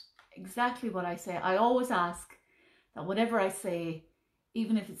that exactly what I say. I always ask that whatever I say,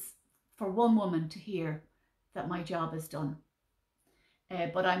 even if it's for one woman to hear, that my job is done.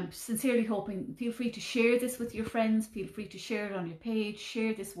 But I'm sincerely hoping, feel free to share this with your friends, feel free to share it on your page,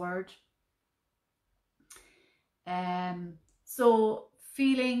 share this word. So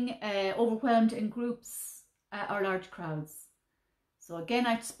feeling overwhelmed in groups or large crowds. So again,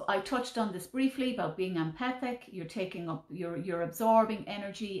 I touched on this briefly about being empathic. You're taking up, you're absorbing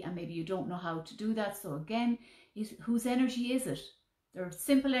energy and maybe you don't know how to do that. So again, whose energy is it? There are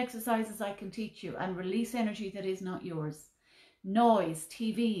simple exercises I can teach you and release energy that is not yours. Noise,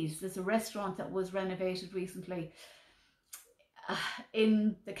 TVs. There's a restaurant that was renovated recently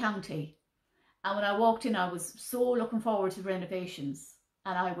in the county. And when I walked in, I was so looking forward to renovations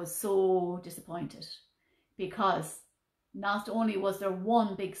and I was so disappointed because not only was there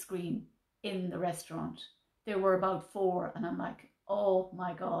one big screen in the restaurant, there were about 4 and I'm like, oh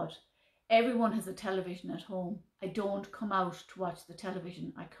my God, everyone has a television at home. I don't come out to watch the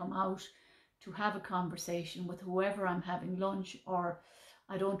television. I come out to have a conversation with whoever I'm having lunch, or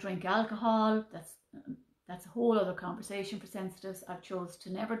I don't drink alcohol. That's a whole other conversation for sensitives. I've chose to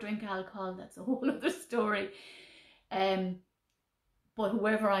never drink alcohol. That's a whole other story. But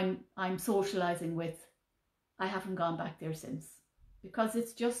whoever I'm socializing with, I haven't gone back there since, because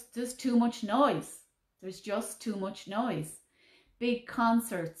there's too much noise. There's just too much noise. Big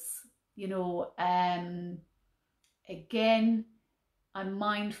concerts, you know, again, I'm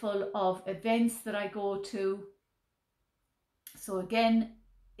mindful of events that I go to. So again,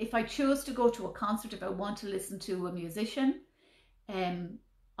 if I choose to go to a concert, if I want to listen to a musician,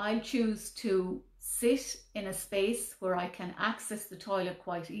 I'll choose to sit in a space where I can access the toilet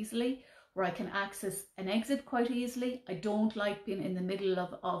quite easily, where I can access an exit quite easily. I don't like being in the middle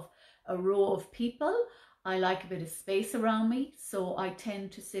of a row of people. I like a bit of space around me, so I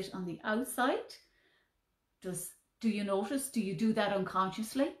tend to sit on the outside. Do you notice? Do you do that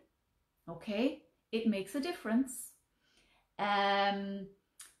unconsciously? Okay, it makes a difference. There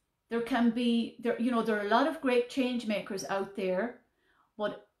are a lot of great change makers out there,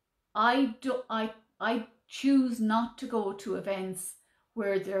 but I choose not to go to events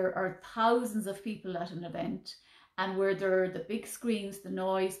where there are thousands of people at an event, and where there are the big screens, the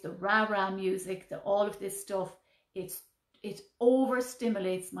noise, the rah-rah music, all of this stuff. It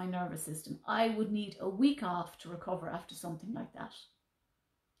overstimulates my nervous system. I would need a week off to recover after something like that.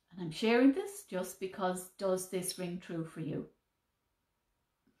 And I'm sharing this just because, does this ring true for you?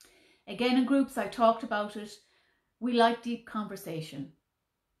 Again, in groups, I talked about it. We like deep conversation.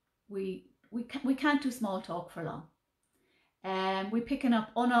 We can't do small talk for long. We're picking up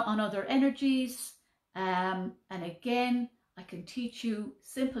on other energies. And again, I can teach you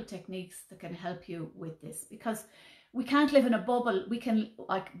simple techniques that can help you with this, because we can't live in a bubble.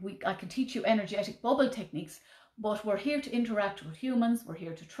 I can teach you energetic bubble techniques, but we're here to interact with humans. We're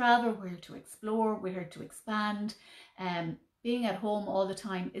here to travel. We're here to explore. We're here to expand. Being at home all the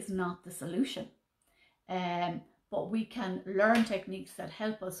time is not the solution. But we can learn techniques that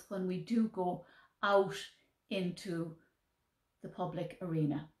help us when we do go out into the public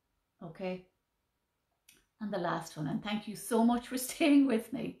arena. Okay. And the last one, and thank you so much for staying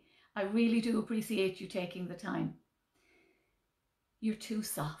with me. I really do appreciate you taking the time. You're too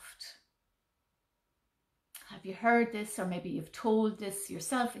soft. Have you heard this, or maybe you've told this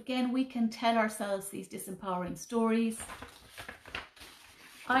yourself? Again, we can tell ourselves these disempowering stories.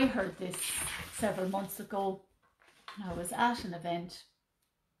 I heard this several months ago when I was at an event,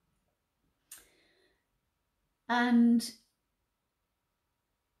 and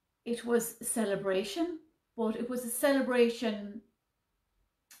it was a celebration, but it was a celebration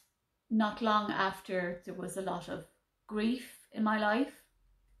not long after there was a lot of grief in my life.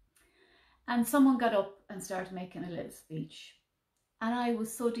 And someone got up and started making a little speech, and I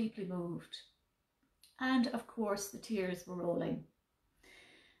was so deeply moved. And of course, the tears were rolling.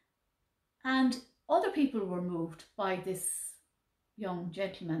 And other people were moved by this young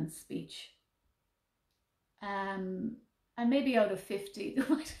gentleman's speech. And maybe out of 50, there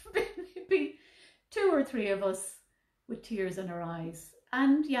might have been maybe 2 or 3 of us with tears in our eyes.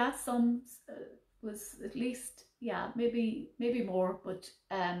 And yeah, some was at least, yeah, maybe more, but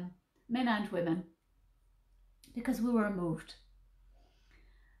men and women, because we were moved.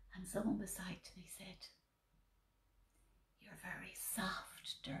 And someone beside me said, "You're very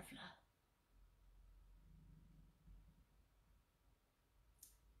soft, Dervilla."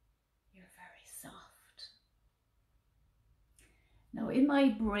 You're very soft. Now, in my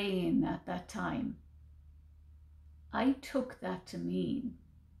brain at that time, I took that to mean,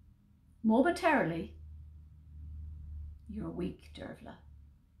 momentarily, you're weak, Dervilla.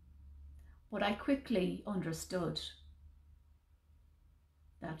 But I quickly understood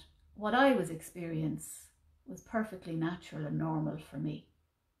that what I was experiencing was perfectly natural and normal for me.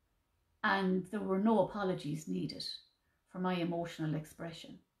 And there were no apologies needed for my emotional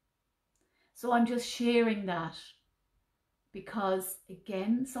expression. So I'm just sharing that because,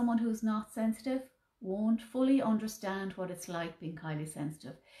 again, someone who's not sensitive won't fully understand what it's like being highly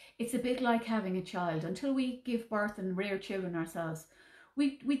sensitive. It's a bit like having a child. Until we give birth and rear children ourselves,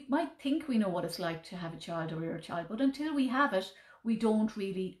 we might think we know what it's like to have a child or rear a child, but until we have it, we don't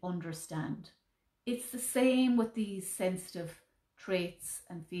really understand. It's the same with these sensitive traits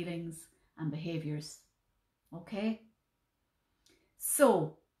and feelings and behaviors. Okay?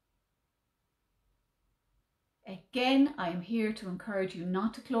 So, again, I'm here to encourage you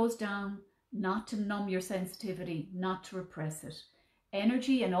not to close down, not to numb your sensitivity, not to repress it.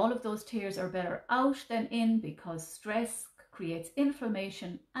 Energy and all of those tears are better out than in, because stress creates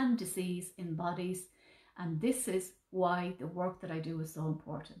inflammation and disease in bodies. And this is why the work that I do is so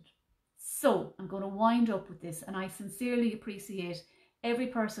important. So I'm going to wind up with this, and I sincerely appreciate every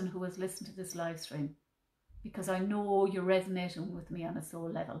person who has listened to this live stream, because I know you're resonating with me on a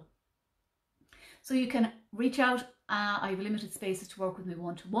soul level. So you can reach out. I have limited spaces to work with me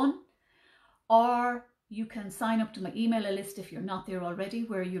one-to-one, or you can sign up to my email list if you're not there already,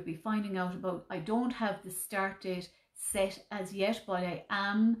 where you'll be finding out about, I don't have the start date set as yet, but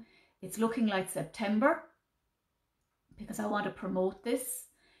it's looking like September, because I want to promote this.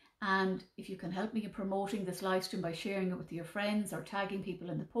 And if you can help me in promoting this live stream by sharing it with your friends or tagging people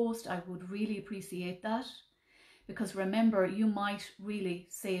in the post, I would really appreciate that. Because remember, you might really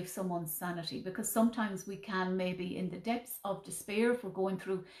save someone's sanity, because sometimes we can, maybe in the depths of despair, if we're going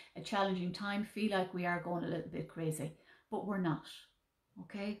through a challenging time, feel like we are going a little bit crazy, but we're not.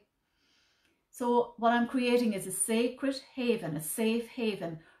 Okay? So what I'm creating is a sacred haven, a safe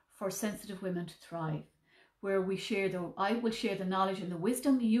haven for sensitive women to thrive, where we share I will share the knowledge and the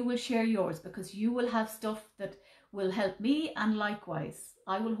wisdom, you will share yours, because you will have stuff that will help me, and likewise,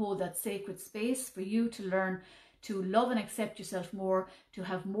 I will hold that sacred space for you to learn to love and accept yourself more, to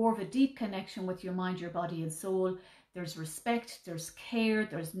have more of a deep connection with your mind, your body and soul. There's respect, there's care,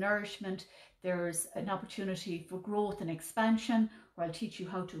 there's nourishment, there's an opportunity for growth and expansion, where I'll teach you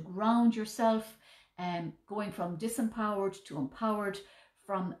how to ground yourself, going from disempowered to empowered,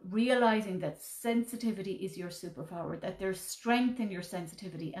 from realizing that sensitivity is your superpower, that there's strength in your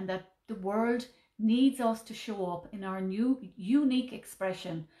sensitivity, and that the world needs us to show up in our new unique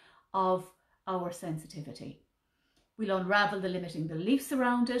expression of our sensitivity. We'll unravel the limiting beliefs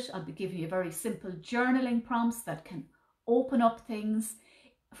around it. I'll be giving you very simple journaling prompts that can open up things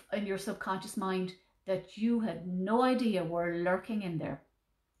in your subconscious mind that you had no idea were lurking in there.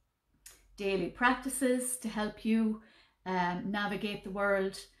 Daily practices to help you navigate the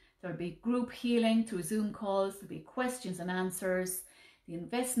world. There'll be group healing through Zoom calls. There'll be questions and answers. The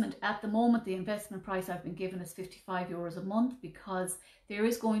investment at the moment, the investment price I've been given is €55 a month, because there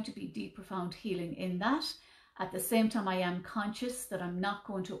is going to be deep, profound healing in that. At the same time, I am conscious that I'm not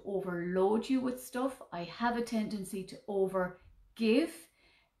going to overload you with stuff. I have a tendency to over give,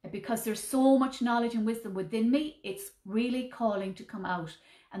 because there's so much knowledge and wisdom within me. It's really calling to come out.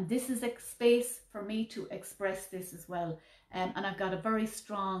 And this is a space for me to express this as well. And I've got a very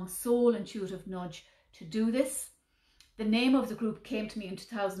strong soul intuitive nudge to do this. The name of the group came to me in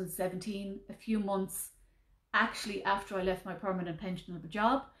 2017, a few months actually after I left my permanent pensionable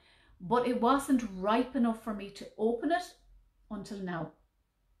job. But it wasn't ripe enough for me to open it until now,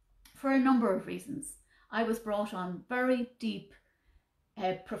 for a number of reasons. I was brought on very deep,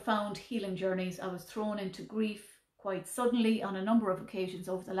 profound healing journeys. I was thrown into grief quite suddenly on a number of occasions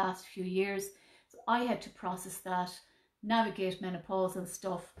over the last few years. So I had to process that, navigate menopausal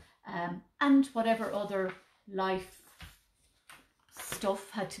stuff, and whatever other life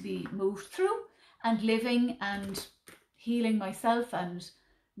stuff had to be moved through, and living and healing myself and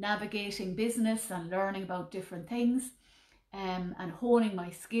navigating business and learning about different things, and honing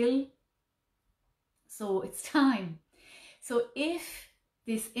my skill. So it's time. So if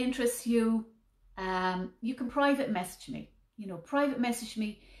this interests you, you can private message me. Private message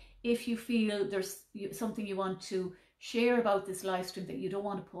me if you feel there's something you want to share about this live stream that you don't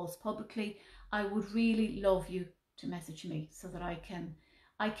want to post publicly. I would really love you to message me, so that I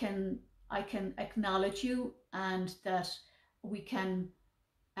can acknowledge you, and that we can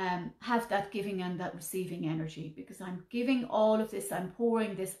have that giving and that receiving energy, because I'm giving all of this, I'm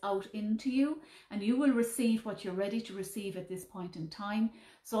pouring this out into you, and you will receive what you're ready to receive at this point in time.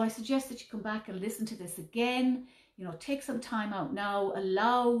 So I suggest that you come back and listen to this again. Take some time out now,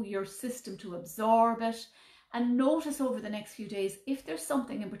 allow your system to absorb it, and notice over the next few days if there's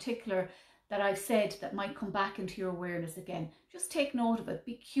something in particular that I've said that might come back into your awareness again. Just take note of it.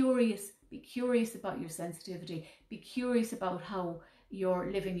 Be curious about your sensitivity. Be curious about how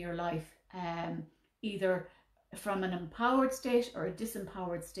you're living your life, either from an empowered state or a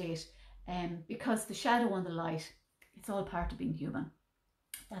disempowered state, because the shadow and the light, it's all part of being human.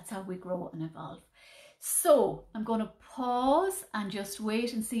 That's how we grow and evolve. So I'm going to pause and just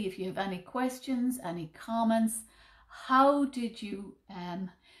wait and see if you have any questions, any comments. How did you,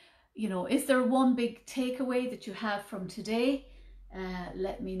 is there one big takeaway that you have from today?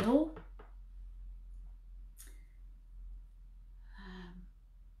 Let me know.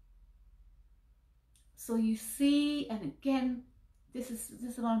 So you see, and again, this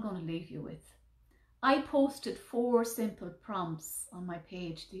is what I'm going to leave you with. I posted 4 simple prompts on my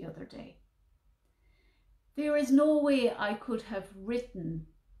page the other day. There is no way I could have written,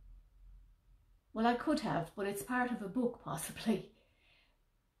 well, I could have, but it's part of a book possibly,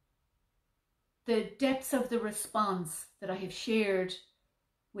 the depths of the response that I have shared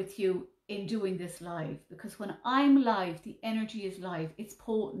with you in doing this live, because when I'm live, the energy is live. It's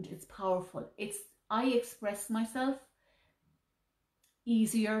potent, it's powerful. I express myself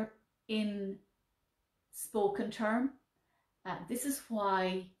easier in spoken term. This is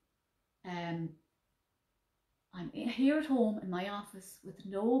why I'm here at home in my office with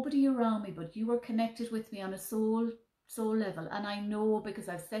nobody around me, but you are connected with me on a soul level. And I know, because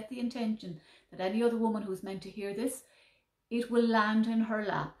I've set the intention, that any other woman who's meant to hear this, it will land in her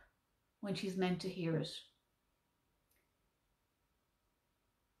lap when she's meant to hear it.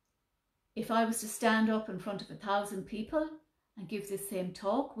 If I was to stand up in front of 1,000 people and give this same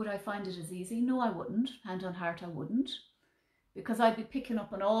talk, would I find it as easy? No, I wouldn't. Hand on heart, I wouldn't. Because I'd be picking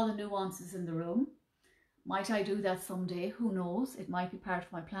up on all the nuances in the room. Might I do that someday? Who knows? It might be part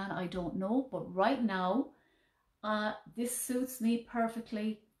of my plan. I don't know. But right now, this suits me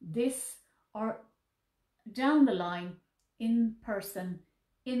perfectly. This, or down the line, in person,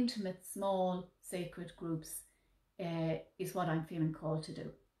 intimate, small, sacred groups is what I'm feeling called to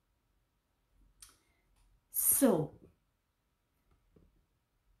do. So,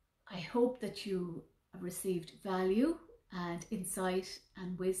 I hope that you have received value and insight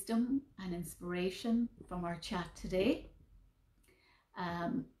and wisdom and inspiration from our chat today.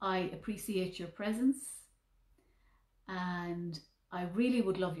 I appreciate your presence, and I really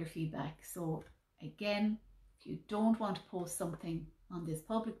would love your feedback. So again, if you don't want to post something on this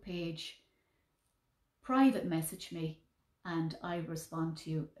public page, private message me and I respond to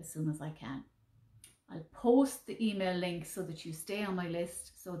you as soon as I can. I'll post the email link so that you stay on my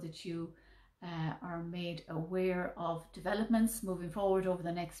list, so that you are made aware of developments moving forward over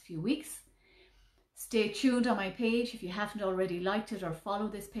the next few weeks. Stay tuned on my page if you haven't already liked it, or follow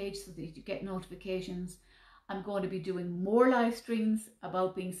this page so that you get notifications. I'm going to be doing more live streams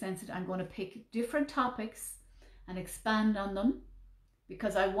about being sensitive. I'm going to pick different topics and expand on them,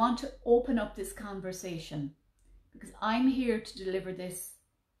 because I want to open up this conversation, because I'm here to deliver this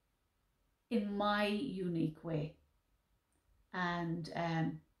in my unique way and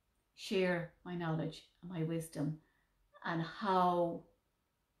share my knowledge and my wisdom and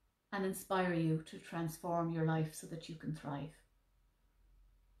inspire you to transform your life so that you can thrive,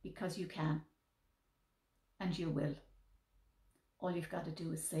 because you can and you will. All you've got to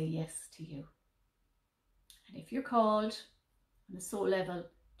do is say yes to you. And if you're called on a soul level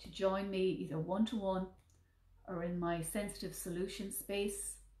to join me either one-to-one or in my sensitive solution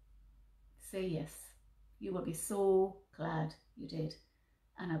space, say yes. You will be so glad you did,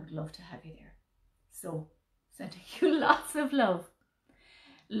 and I would love to have you there. So, sending you lots of love.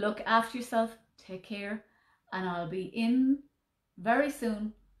 Look after yourself, take care, and I'll be in very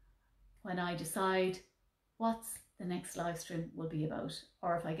soon when I decide what's the next live stream will be about.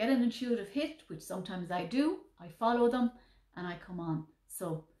 Or if I get an intuitive hit, which sometimes I do, I follow them and I come on.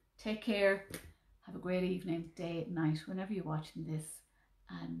 So take care, have a great evening, day, night, whenever you're watching this,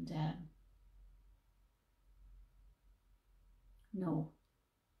 and know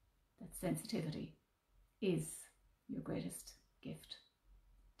that sensitivity is your greatest gift.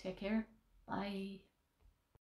 Take care. Bye.